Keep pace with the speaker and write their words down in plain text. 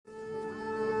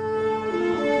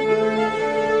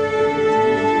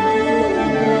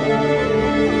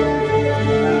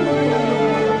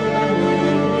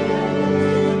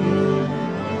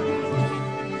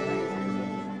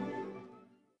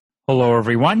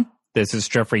everyone. This is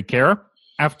Jeffrey Kerr.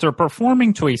 After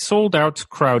performing to a sold-out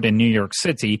crowd in New York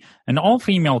City, an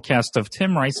all-female cast of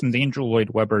Tim Rice and Andrew Lloyd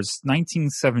Webber's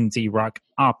 1970 rock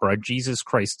opera Jesus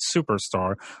Christ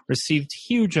Superstar received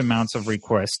huge amounts of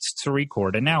requests to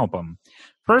record an album.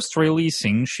 First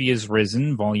releasing She Is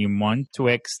Risen Volume 1 to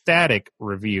ecstatic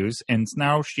reviews, and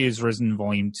now She Is Risen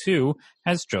Volume 2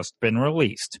 has just been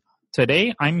released.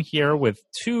 Today, I'm here with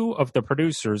two of the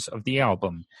producers of the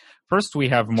album. First, we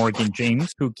have Morgan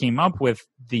James, who came up with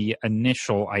the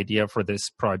initial idea for this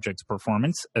project's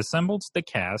performance, assembled the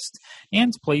cast,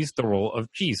 and plays the role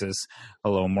of Jesus.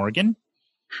 Hello, Morgan.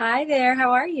 Hi there.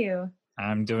 How are you?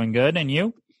 I'm doing good. And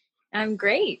you? I'm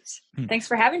great. Thanks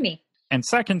for having me. And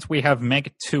second, we have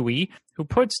Meg Toohey, who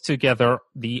puts together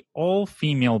the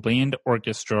all-female band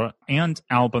orchestra and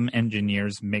album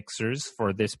engineers mixers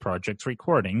for this project's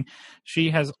recording.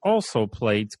 She has also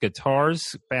played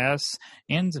guitars, bass,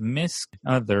 and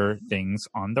other things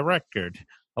on the record.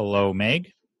 Hello,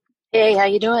 Meg. Hey, how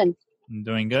you doing? I'm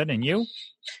doing good, and you?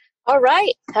 All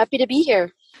right. Happy to be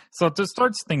here. So to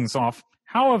start things off,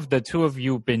 how have the two of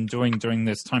you been doing during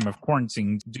this time of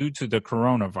quarantine due to the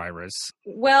coronavirus?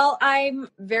 Well, I'm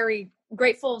very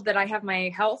grateful that I have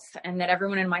my health and that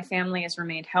everyone in my family has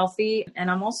remained healthy. And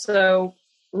I'm also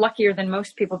luckier than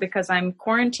most people because I'm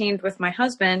quarantined with my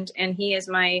husband and he is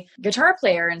my guitar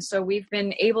player. And so we've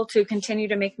been able to continue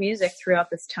to make music throughout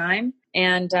this time.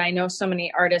 And I know so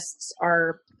many artists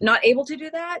are not able to do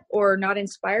that or not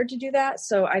inspired to do that.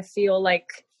 So I feel like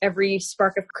every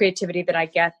spark of creativity that I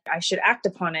get, I should act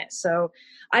upon it. So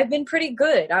I've been pretty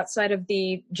good outside of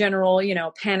the general,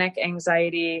 panic,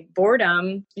 anxiety,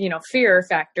 boredom, fear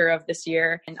factor of this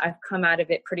year. And I've come out of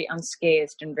it pretty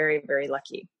unscathed and very, very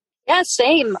lucky. Yeah,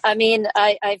 same. I mean,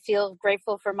 I feel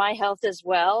grateful for my health as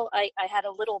well. I had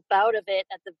a little bout of it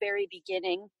at the very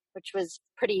beginning, which was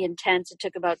pretty intense. It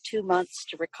took about 2 months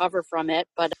to recover from it.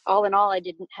 But all in all, I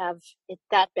didn't have it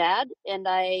that bad. And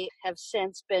I have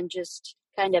since been just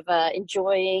kind of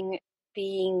enjoying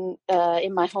being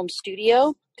in my home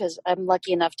studio because I'm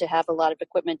lucky enough to have a lot of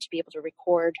equipment to be able to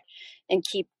record and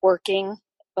keep working.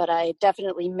 But I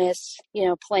definitely miss,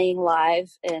 playing live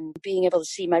and being able to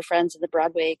see my friends in the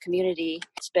Broadway community.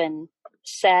 It's been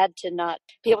sad to not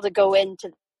be able to go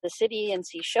into the city and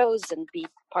see shows and be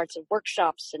parts of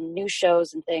workshops and new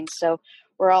shows and things. So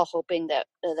we're all hoping that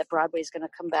Broadway is going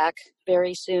to come back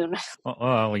very soon.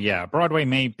 Well, yeah, Broadway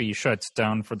may be shut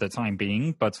down for the time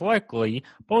being, but luckily,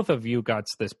 both of you got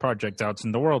this project out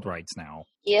in the world right now.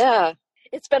 Yeah,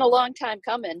 it's been a long time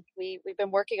coming. We've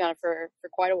been working on it for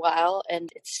quite a while,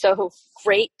 and it's so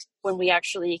great when we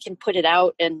actually can put it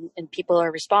out and people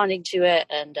are responding to it.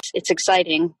 And it's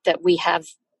exciting that we have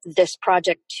this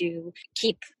project to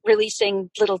keep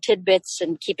releasing little tidbits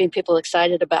and keeping people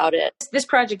excited about it. This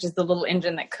project is the little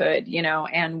engine that could,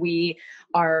 and we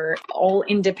are all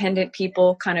independent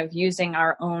people kind of using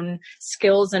our own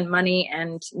skills and money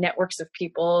and networks of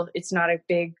people. It's not a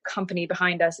big company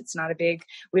behind us.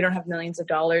 We don't have millions of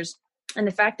dollars. And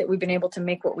the fact that we've been able to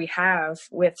make what we have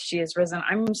with She Is Risen,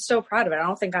 I'm so proud of it. I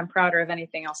don't think I'm prouder of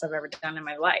anything else I've ever done in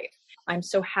my life. I'm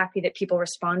so happy that people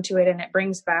respond to it, and it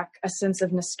brings back a sense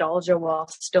of nostalgia while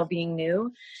still being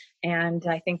new. And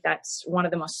I think that's one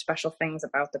of the most special things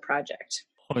about the project.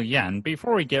 Well, yeah, and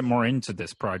before we get more into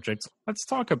this project, let's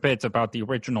talk a bit about the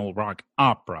original rock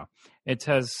opera. It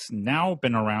has now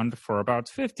been around for about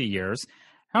 50 years.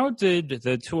 How did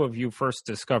the two of you first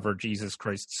discover Jesus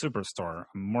Christ Superstar?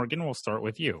 Morgan, we'll start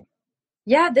with you.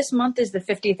 Yeah, this month is the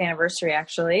 50th anniversary,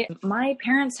 actually. My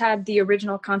parents had the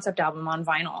original concept album on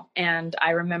vinyl, and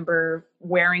I remember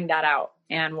wearing that out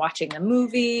and watching the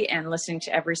movie and listening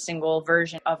to every single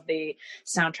version of the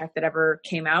soundtrack that ever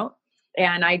came out.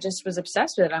 And I just was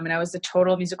obsessed with it. I mean, I was a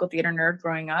total musical theater nerd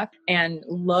growing up and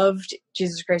loved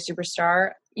Jesus Christ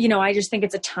Superstar. I just think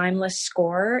it's a timeless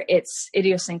score. It's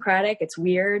idiosyncratic, it's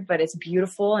weird, but it's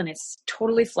beautiful and it's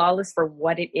totally flawless for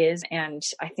what it is. And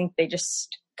I think they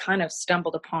just kind of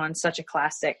stumbled upon such a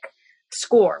classic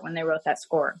score when they wrote that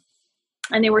score.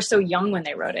 And they were so young when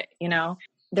they wrote it,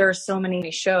 There are so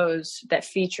many shows that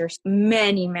feature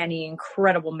many, many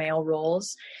incredible male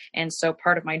roles. And so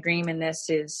part of my dream in this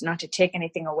is not to take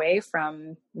anything away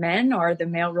from men or the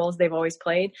male roles they've always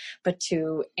played, but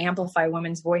to amplify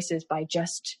women's voices by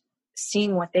just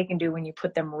seeing what they can do when you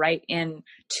put them right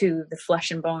into the flesh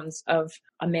and bones of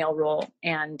a male role.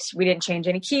 And we didn't change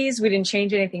any keys. We didn't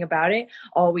change anything about it.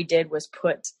 All we did was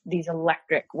put these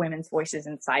electric women's voices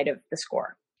inside of the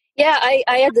score. Yeah,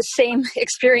 I had the same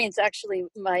experience, actually.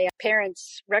 My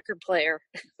parents' record player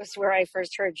was where I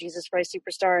first heard Jesus Christ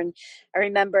Superstar. And I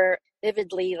remember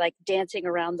vividly dancing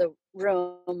around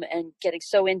room and getting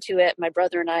so into it. My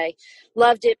brother and I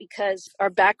loved it because our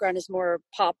background is more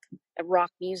pop and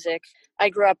rock music. I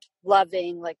grew up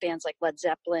loving like bands like Led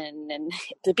Zeppelin and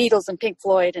the Beatles and Pink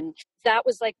Floyd, and that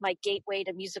was like my gateway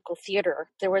to musical theater.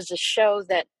 There was a show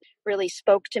that really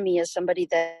spoke to me as somebody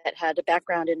that had a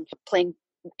background in playing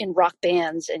in rock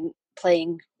bands and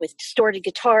playing with distorted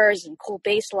guitars and cool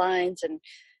bass lines and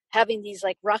having these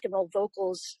like rock and roll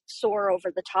vocals soar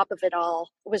over the top of it all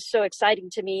was so exciting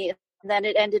to me. And then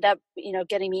it ended up,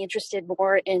 getting me interested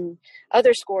more in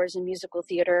other scores in musical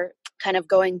theater, kind of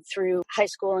going through high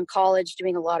school and college,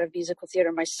 doing a lot of musical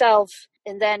theater myself.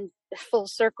 And then full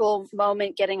circle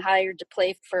moment, getting hired to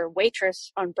play for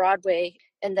Waitress on Broadway.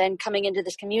 And then coming into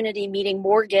this community, meeting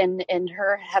Morgan and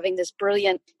her having this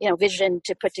brilliant, vision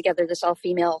to put together this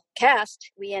all-female cast.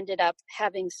 We ended up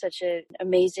having such an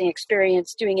amazing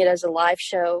experience doing it as a live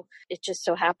show. It just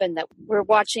so happened that we're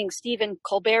watching Stephen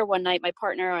Colbert one night, my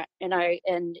partner and I,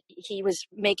 and he was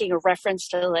making a reference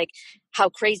to like how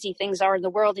crazy things are in the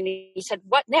world. And he said,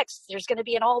 "What next? There's going to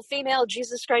be an all-female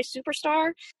Jesus Christ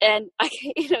Superstar." And I,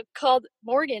 called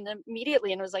Morgan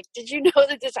immediately and was like, "Did you know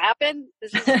that this happened?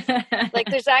 This is like,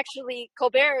 there's actually,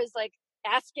 Colbert is like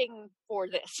asking for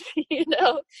this,"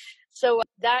 So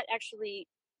that actually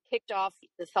kicked off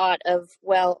the thought of,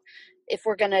 well, if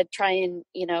we're going to try and,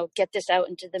 get this out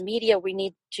into the media, we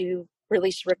need to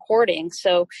release recording.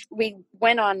 So we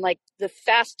went on like the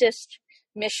fastest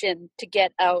mission to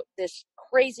get out this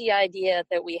crazy idea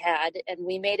that we had, and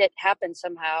we made it happen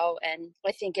somehow. And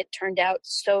I think it turned out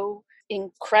so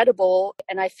incredible.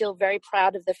 And I feel very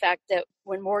proud of the fact that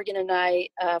when Morgan and I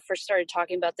first started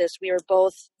talking about this, we were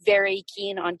both very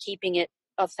keen on keeping it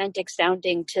authentic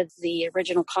sounding to the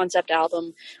original concept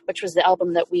album, which was the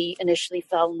album that we initially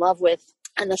fell in love with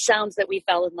and the sounds that we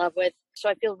fell in love with. So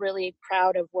I feel really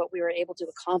proud of what we were able to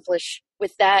accomplish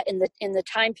with that in the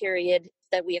time period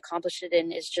that we accomplished it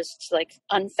in is just like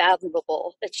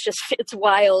unfathomable. It's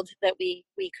wild that we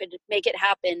could make it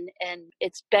happen, and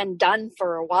it's been done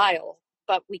for a while,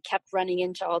 but we kept running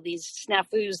into all these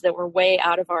snafus that were way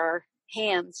out of our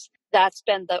hands. That's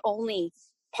been the only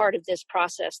part of this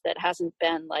process that hasn't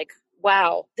been like,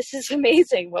 wow, this is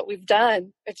amazing what we've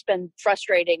done. It's been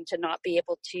frustrating to not be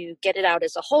able to get it out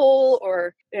as a whole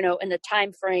or, in the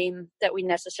time frame that we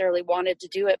necessarily wanted to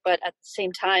do it. But at the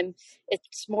same time,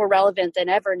 it's more relevant than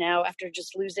ever now after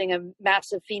just losing a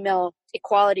massive female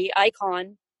equality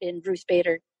icon in Ruth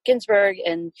Bader Ginsburg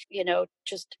and,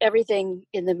 just everything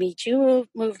in the Me Too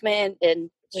movement.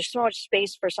 And there's so much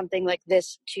space for something like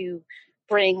this to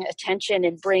bring attention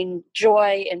and bring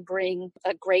joy and bring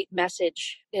a great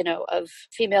message, of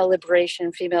female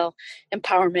liberation, female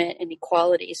empowerment and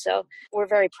equality. So we're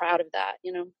very proud of that,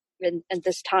 and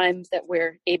this time that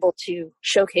we're able to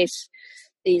showcase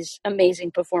these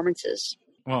amazing performances.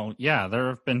 Well, yeah, there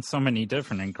have been so many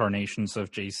different incarnations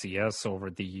of JCS over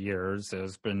the years. It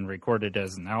has been recorded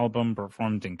as an album,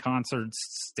 performed in concerts,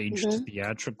 staged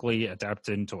theatrically,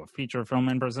 adapted into a feature film,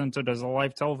 and presented as a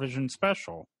live television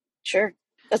special. Sure.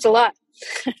 That's a lot.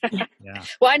 Yeah.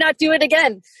 Why not do it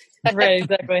again? Right,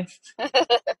 exactly.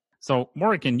 So,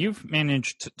 Morgan, you've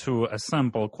managed to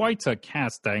assemble quite a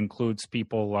cast that includes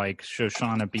people like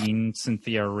Shoshana Bean,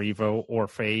 Cynthia Erivo,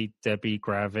 Orfeh, Debbie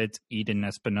Gravitt, Eden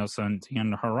Espinosa, and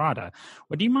Dan Harada.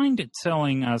 Would you mind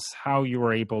telling us how you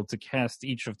were able to cast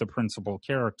each of the principal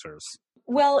characters?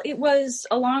 Well, it was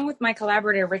along with my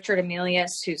collaborator, Richard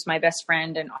Emilius, who's my best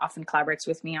friend and often collaborates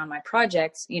with me on my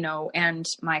projects, and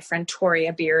my friend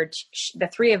Toria Beard. The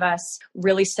three of us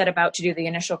really set about to do the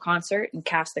initial concert and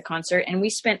cast the concert. And we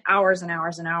spent hours and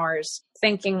hours and hours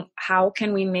thinking, how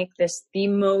can we make this the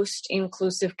most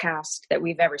inclusive cast that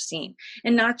we've ever seen?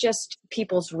 And not just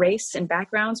people's race and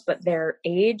backgrounds, but their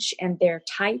age and their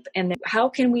type. And how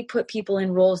can we put people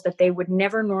in roles that they would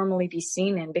never normally be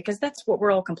seen in? Because that's what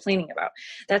we're all complaining about.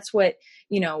 That's what,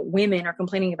 women are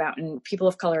complaining about and people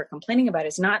of color are complaining about,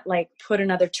 is not like put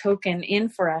another token in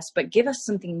for us, but give us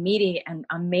something meaty and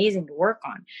amazing to work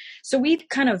on. So we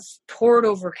kind of poured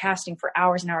over casting for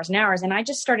hours and hours and hours. And I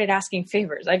just started asking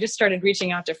favors. I just started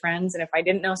reaching out to friends. And if I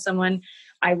didn't know someone,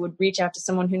 I would reach out to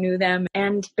someone who knew them.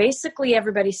 And basically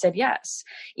everybody said yes,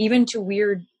 even to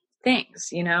weird things,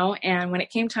 and when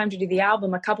it came time to do the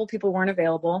album, a couple people weren't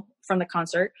available from the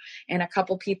concert and a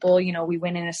couple people, we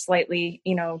went in a slightly,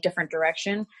 different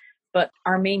direction, but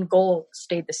our main goal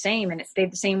stayed the same. And it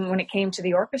stayed the same when it came to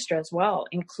the orchestra as well.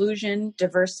 Inclusion,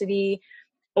 diversity,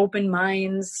 open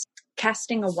minds,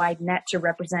 casting a wide net to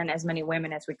represent as many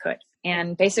women as we could.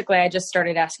 And basically I just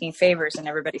started asking favors and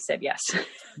everybody said yes.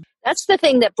 That's the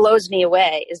thing that blows me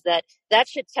away, is that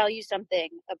should tell you something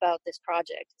about this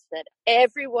project, is that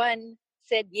everyone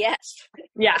said yes.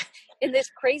 Yeah. In this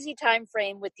crazy time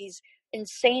frame with these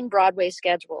insane Broadway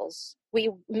schedules, we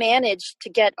managed to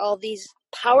get all these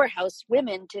powerhouse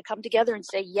women to come together and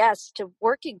say yes to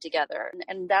working together.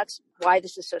 And that's why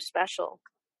this is so special.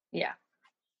 Yeah,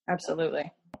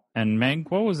 absolutely. And Meg,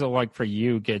 what was it like for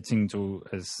you getting to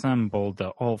assemble the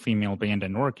all-female band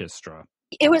and orchestra?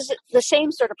 It was the same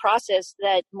sort of process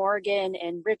that Morgan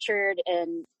and Richard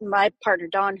and my partner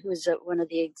Dawn, who's one of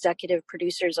the executive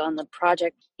producers on the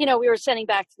project, we were sending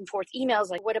back and forth emails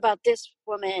like, what about this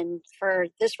woman for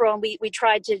this role? And we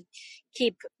tried to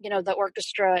keep, the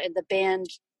orchestra and the band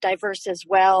diverse as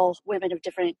well, women of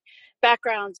different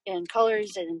backgrounds and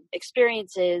colors and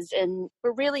experiences. And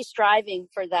we're really striving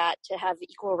for that, to have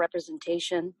equal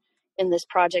representation in this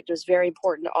project. It was very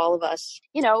important to all of us,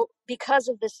 because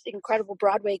of this incredible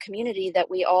Broadway community that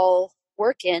we all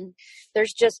work in.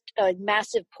 There's just a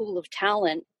massive pool of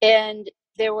talent, and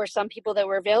there were some people that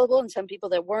were available and some people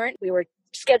that weren't. We were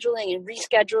scheduling and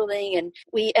rescheduling, and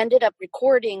we ended up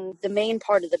recording the main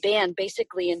part of the band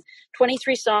basically in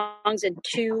 23 songs and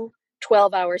 2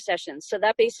 12-hour sessions. So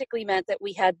that basically meant that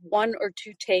we had 1 or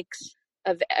 2 takes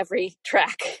of every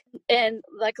track. And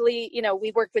luckily,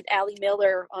 we worked with Allie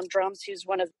Miller on drums, who's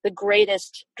one of the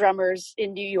greatest drummers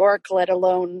in New York, let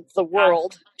alone the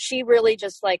world. She really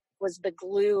just was the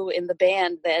glue in the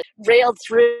band that railed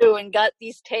through and got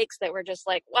these takes that were just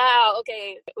like, wow,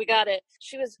 okay, we got it.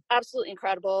 She was absolutely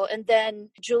incredible. And then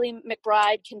Julie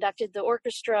McBride conducted the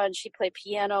orchestra, and she played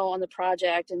piano on the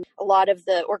project. And a lot of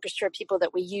the orchestra people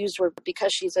that we used were,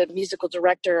 because she's a musical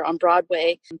director on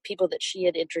Broadway, people that she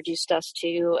had introduced us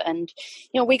to. And,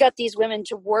 we got these women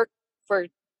to work for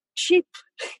cheap.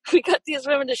 We got these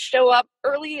women to show up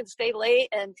early and stay late.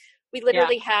 And we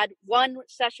literally had 1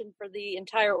 session for the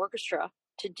entire orchestra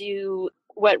to do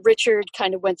what Richard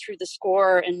kind of went through the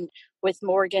score, and with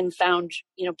Morgan found,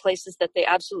 places that they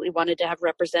absolutely wanted to have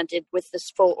represented with this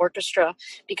full orchestra,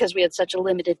 because we had such a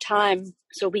limited time.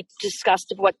 So we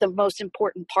discussed what the most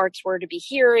important parts were to be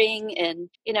hearing, and,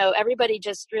 everybody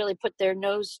just really put their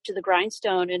nose to the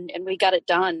grindstone, and we got it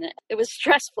done. It was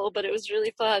stressful, but it was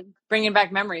really fun. Bringing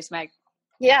back memories, Meg.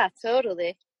 Yeah,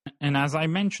 totally. And as I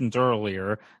mentioned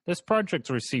earlier, this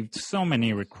project received so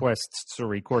many requests to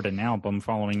record an album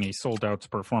following a sold-out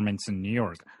performance in New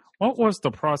York. What was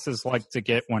the process like to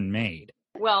get one made?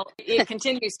 Well, it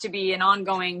continues to be an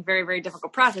ongoing, very, very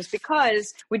difficult process,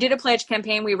 because we did a pledge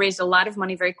campaign. We raised a lot of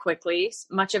money very quickly,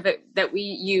 much of it that we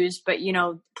used. But,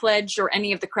 pledge or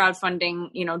any of the crowdfunding,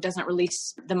 doesn't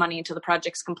release the money until the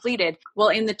project's completed. Well,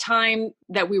 in the time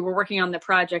that we were working on the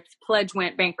project, Pledge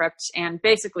went bankrupt and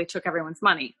basically took everyone's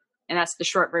money. And that's the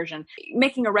short version.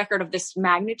 Making a record of this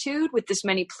magnitude with this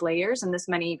many players and this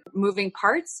many moving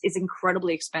parts is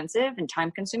incredibly expensive and time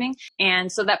consuming.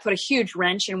 And so that put a huge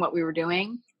wrench in what we were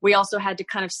doing. We also had to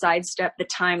kind of sidestep the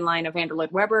timeline of Andrew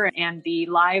Lloyd Webber and the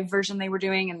live version they were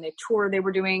doing and the tour they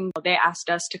were doing. They asked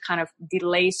us to kind of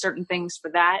delay certain things for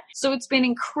that. So it's been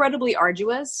incredibly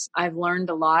arduous. I've learned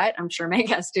a lot. I'm sure Meg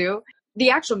has too. The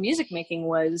actual music making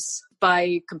was,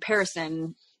 by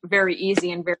comparison, very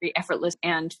easy and very effortless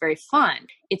and very fun.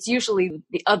 It's usually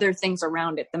the other things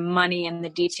around it, the money and the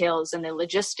details and the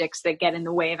logistics that get in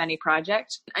the way of any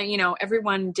project.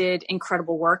 Everyone did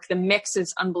incredible work. The mix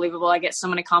is unbelievable. I get so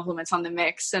many compliments on the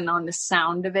mix and on the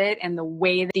sound of it, and the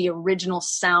way that the original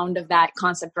sound of that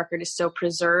concept record is so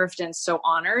preserved and so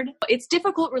honored. It's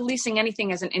difficult releasing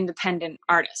anything as an independent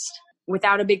artist.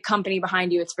 Without a big company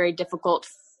behind you, it's very difficult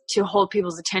to hold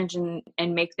people's attention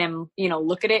and make them,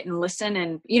 look at it and listen.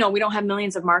 And, we don't have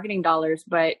millions of marketing dollars,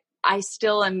 but I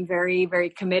still am very, very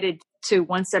committed to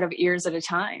one set of ears at a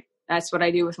time. That's what I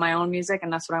do with my own music.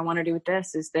 And that's what I want to do with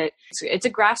this, is that it's a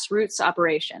grassroots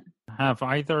operation. Have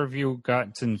either of you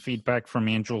gotten feedback from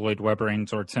Andrew Lloyd Webber and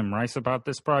or Tim Rice about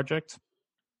this project?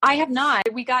 I have not.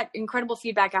 We got incredible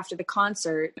feedback after the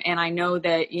concert. And I know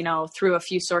that, through a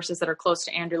few sources that are close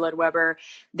to Andrew Lloyd Webber,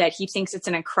 that he thinks it's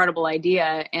an incredible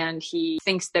idea. And he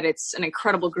thinks that it's an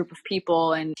incredible group of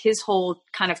people. And his whole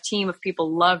kind of team of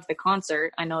people loved the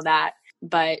concert. I know that.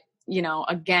 But,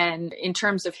 again, in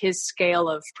terms of his scale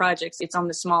of projects, it's on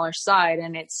the smaller side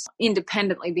and it's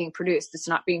independently being produced. It's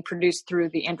not being produced through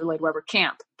the Andrew Lloyd Webber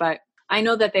camp. But I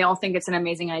know that they all think it's an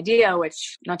amazing idea,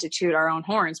 which, not to toot our own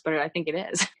horns, but I think it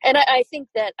is. And I think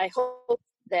that, I hope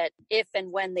that if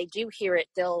and when they do hear it,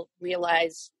 they'll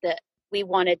realize that we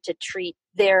wanted to treat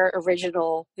their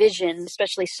original vision,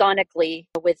 especially sonically,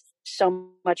 with so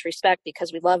much respect,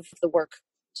 because we love the work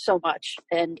so much.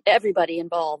 And everybody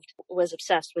involved was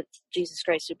obsessed with Jesus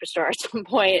Christ Superstar at some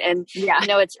point. And,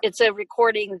 it's a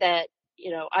recording that,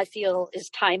 I feel is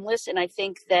timeless. And I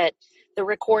think that the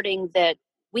recording that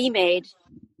we made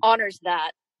honors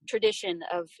that tradition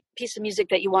of piece of music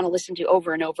that you want to listen to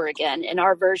over and over again. And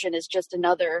our version is just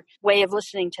another way of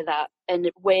listening to that and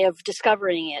a way of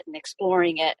discovering it and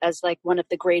exploring it as like one of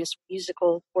the greatest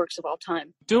musical works of all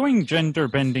time. Doing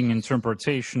gender-bending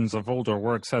interpretations of older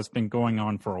works has been going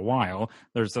on for a while.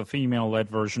 There's a female-led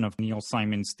version of Neil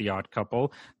Simon's The Odd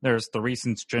Couple. There's the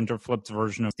recent gender-flipped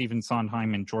version of Stephen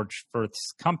Sondheim and George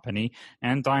Firth's Company.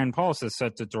 And Diane Paulus is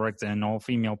set to direct an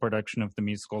all-female production of the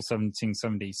musical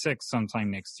 1776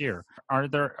 sometime next year. Are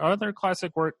there other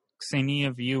classic works any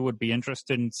of you would be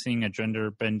interested in seeing a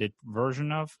gender-bended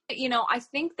version of? You know, I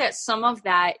think that some of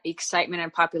that excitement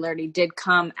and popularity did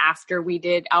come after we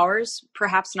did ours,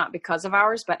 perhaps not because of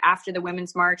ours, but after the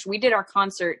Women's March. We did our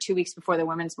concert 2 weeks before the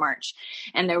Women's March,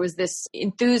 and there was this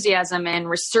enthusiasm and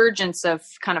resurgence of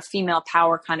kind of female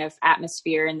power kind of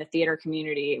atmosphere in the theater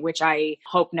community, which I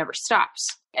hope never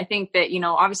stops. I think that, you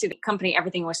know, obviously the company,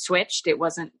 everything was switched. It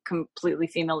wasn't completely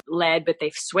female led, but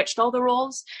they've switched all the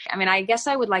roles. I mean, I guess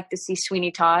I would like to see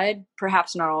Sweeney Todd,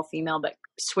 perhaps not all female, but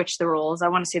switch the roles. I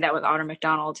want to see that with Audra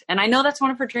McDonald. And I know that's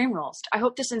one of her dream roles. I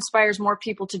hope this inspires more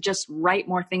people to just write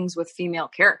more things with female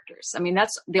characters. I mean,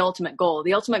 that's the ultimate goal.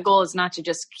 The ultimate goal is not to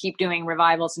just keep doing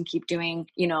revivals and keep doing,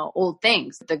 you know, old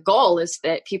things. The goal is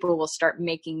that people will start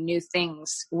making new things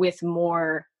with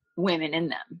more women in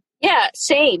them. Yeah,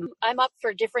 same. I'm up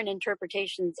for different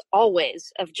interpretations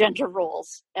always of gender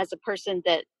roles as a person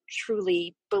that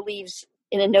truly believes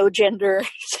in a no-gender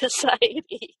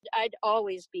society. I'd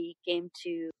always be game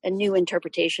to a new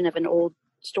interpretation of an old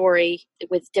story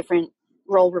with different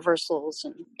role reversals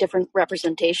and different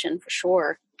representation for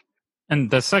sure.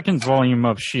 And the second volume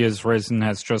of She Is Risen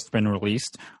has just been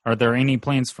released. Are there any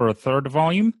plans for a third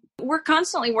volume? We're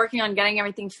constantly working on getting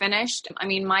everything finished. I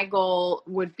mean, my goal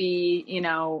would be, you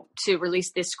know, to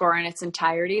release this score in its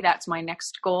entirety. That's my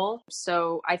next goal.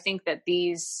 So I think that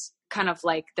these kind of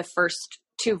like the first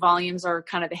 2 volumes are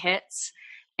kind of the hits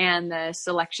and the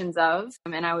selections of,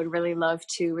 and I would really love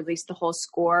to release the whole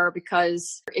score,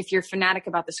 because if you're fanatic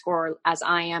about the score, as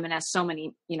I am, and as so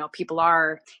many, you know, people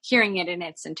are, hearing it in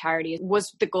its entirety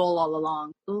was the goal all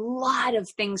along. A lot of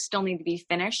things still need to be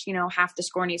finished. You know, half the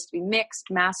score needs to be mixed,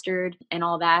 mastered, and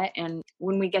all that. And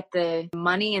when we get the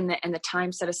money and the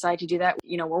time set aside to do that,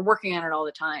 you know, we're working on it all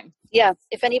the time. Yeah,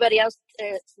 if anybody else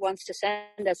wants to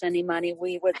send us any money,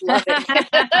 we would love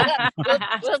it.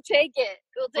 we'll take it.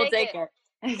 We'll take it.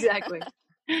 Exactly.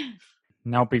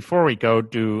 Now, before we go,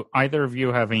 do either of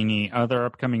you have any other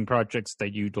upcoming projects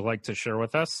that you'd like to share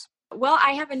with us? Well,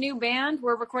 I have a new band.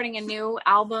 We're recording a new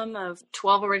album of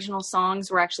 12 original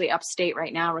songs. We're actually upstate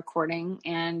right now recording,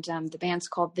 and the band's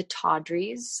called The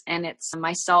Tawdries, and it's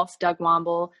myself, Doug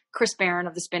Womble, Chris Barron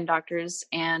of the Spin Doctors,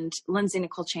 and Lindsay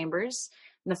Nicole Chambers.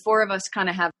 And the 4 of us kind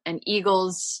of have an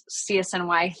Eagles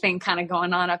CSNY thing kind of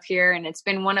going on up here. And it's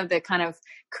been one of the kind of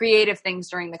creative things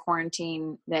during the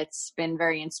quarantine that's been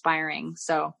very inspiring.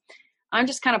 So I'm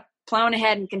just kind of plowing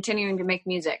ahead and continuing to make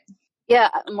music. Yeah,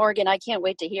 Morgan, I can't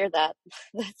wait to hear that.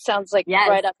 That sounds like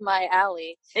right up my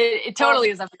alley. It totally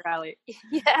is up your alley.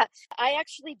 Yeah, I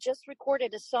actually just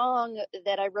recorded a song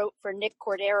that I wrote for Nick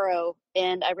Cordero,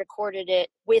 and I recorded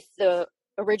it with the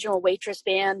original Waitress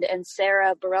band, and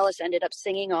Sarah Bareilles ended up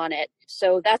singing on it.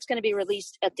 So that's going to be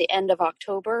released at the end of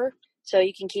October. So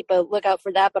you can keep a lookout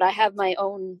for that. But I have my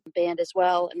own band as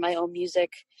well and my own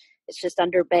music. It's just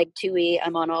under Beg Toohey.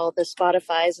 I'm on all the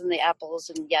Spotifys and the Apples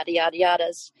and yada, yada,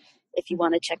 yadas. If you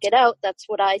want to check it out, that's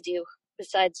what I do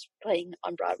besides playing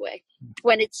on Broadway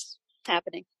when it's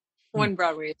happening. When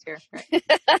Broadway is here.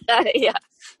 Right? Yeah.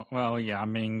 Well, yeah, I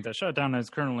mean, the shutdown is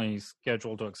currently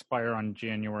scheduled to expire on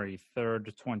January 3rd,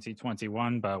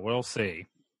 2021, but we'll see.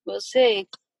 We'll see.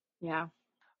 Yeah.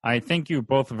 I thank you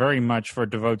both very much for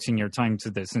devoting your time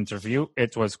to this interview.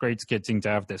 It was great getting to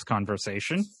have this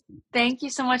conversation. Thank you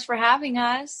so much for having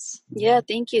us. Yeah,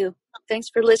 thank you. Thanks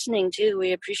for listening, too.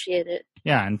 We appreciate it.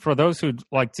 Yeah, and for those who'd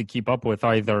like to keep up with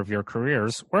either of your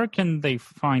careers, where can they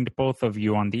find both of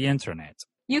you on the internet?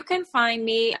 You can find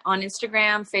me on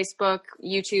Instagram, Facebook,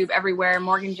 YouTube, everywhere.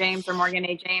 Morgan James or Morgan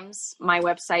A. James. My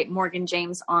website,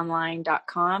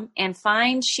 morganjamesonline.com. And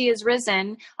find She Is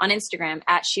Risen on Instagram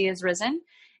at She Is Risen.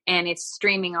 And it's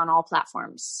streaming on all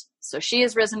platforms. So She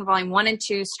Is Risen Volume 1 and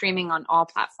 2 streaming on all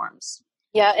platforms.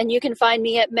 Yeah, and you can find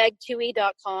me at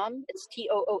megtoohey.com. It's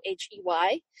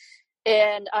Toohey.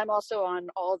 And I'm also on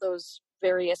all those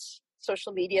various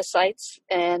social media sites,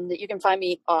 and you can find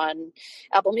me on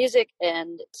Apple Music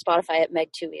and Spotify at Meg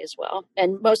Toohey as well.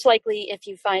 And most likely, if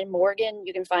you find Morgan,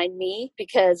 you can find me,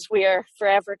 because we are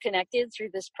forever connected through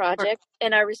this project,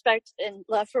 and our respect and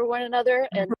love for one another,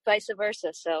 and vice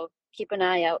versa. So keep an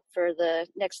eye out for the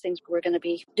next things we're going to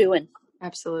be doing.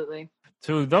 Absolutely.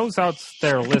 To those out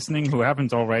there listening who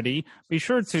haven't already, be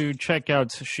sure to check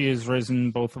out She Is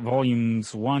Risen, both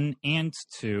volumes 1 and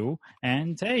 2.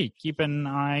 And hey, keep an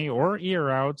eye or ear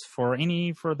out for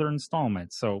any further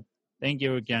installments. So thank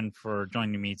you again for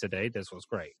joining me today. This was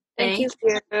great. Thank you.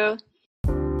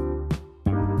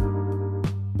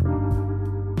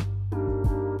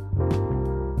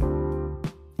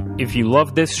 If you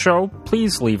love this show,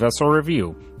 please leave us a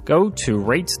review. Go to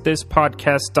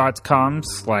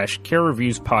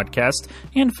ratethispodcast.com/carereviewspodcast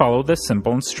and follow the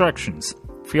simple instructions.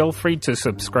 Feel free to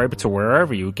subscribe to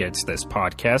wherever you get this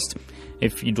podcast.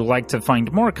 If you'd like to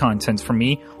find more content from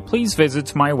me, please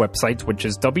visit my website, which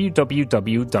is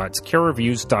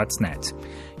www.carereviews.net.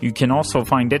 You can also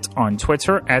find it on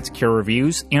Twitter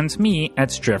 @carereviews and me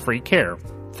 @JeffreyCare.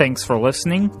 Thanks for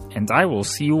listening, and I will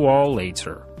see you all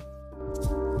later.